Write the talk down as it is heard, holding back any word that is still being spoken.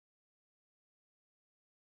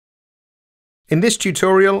In this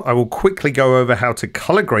tutorial, I will quickly go over how to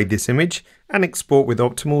color grade this image and export with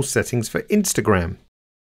optimal settings for Instagram.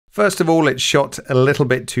 First of all, it's shot a little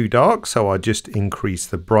bit too dark, so I'll just increase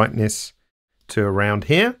the brightness to around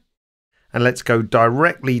here. And let's go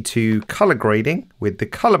directly to color grading with the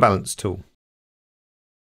color balance tool.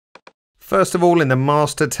 First of all, in the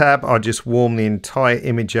master tab, I'll just warm the entire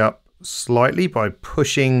image up slightly by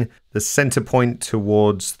pushing the center point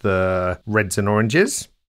towards the reds and oranges.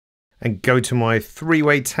 And go to my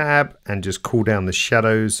three-way tab and just cool down the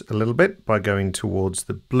shadows a little bit by going towards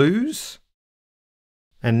the blues.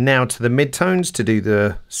 And now to the midtones to do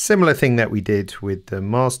the similar thing that we did with the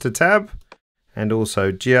master tab, and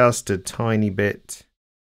also just a tiny bit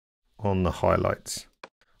on the highlights.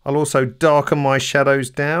 I'll also darken my shadows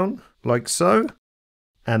down like so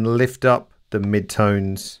and lift up the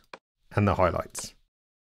midtones and the highlights.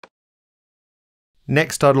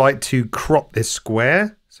 Next, I'd like to crop this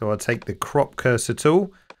square. So I'll take the crop cursor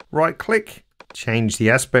tool, right click, change the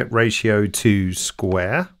aspect ratio to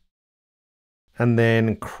square, and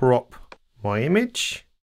then crop my image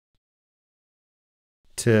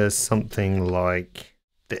to something like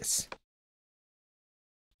this.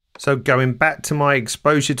 So going back to my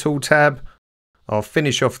exposure tool tab, I'll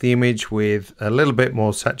finish off the image with a little bit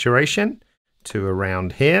more saturation to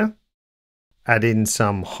around here, add in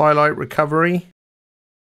some highlight recovery,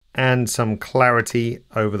 and some clarity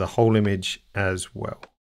over the whole image as well.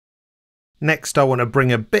 Next, I want to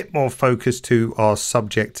bring a bit more focus to our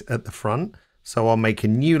subject at the front. So I'll make a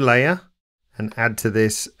new layer and add to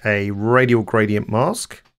this a radial gradient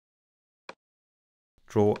mask.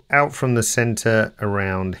 Draw out from the center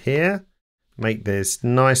around here. Make this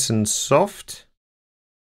nice and soft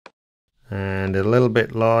and a little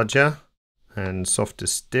bit larger and softer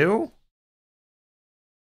still.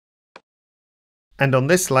 And on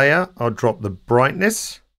this layer, I'll drop the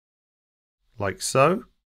brightness, like so,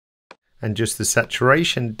 and just the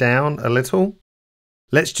saturation down a little.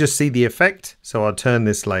 Let's just see the effect. So I'll turn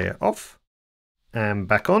this layer off and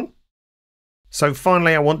back on. So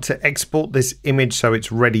finally, I want to export this image so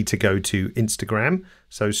it's ready to go to Instagram.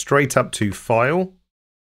 So straight up to File,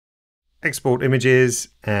 Export Images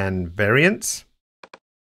and Variants.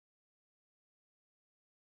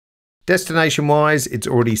 Destination wise, it's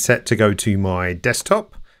already set to go to my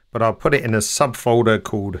desktop, but I'll put it in a subfolder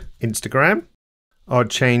called Instagram. I'll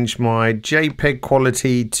change my JPEG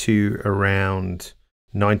quality to around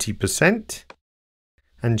 90%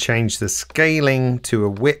 and change the scaling to a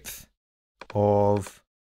width of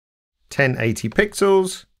 1080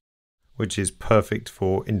 pixels, which is perfect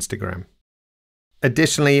for Instagram.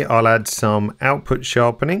 Additionally, I'll add some output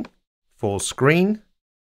sharpening for screen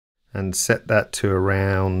and set that to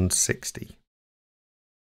around 60.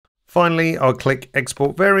 Finally, I'll click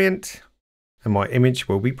Export Variant and my image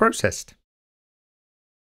will be processed.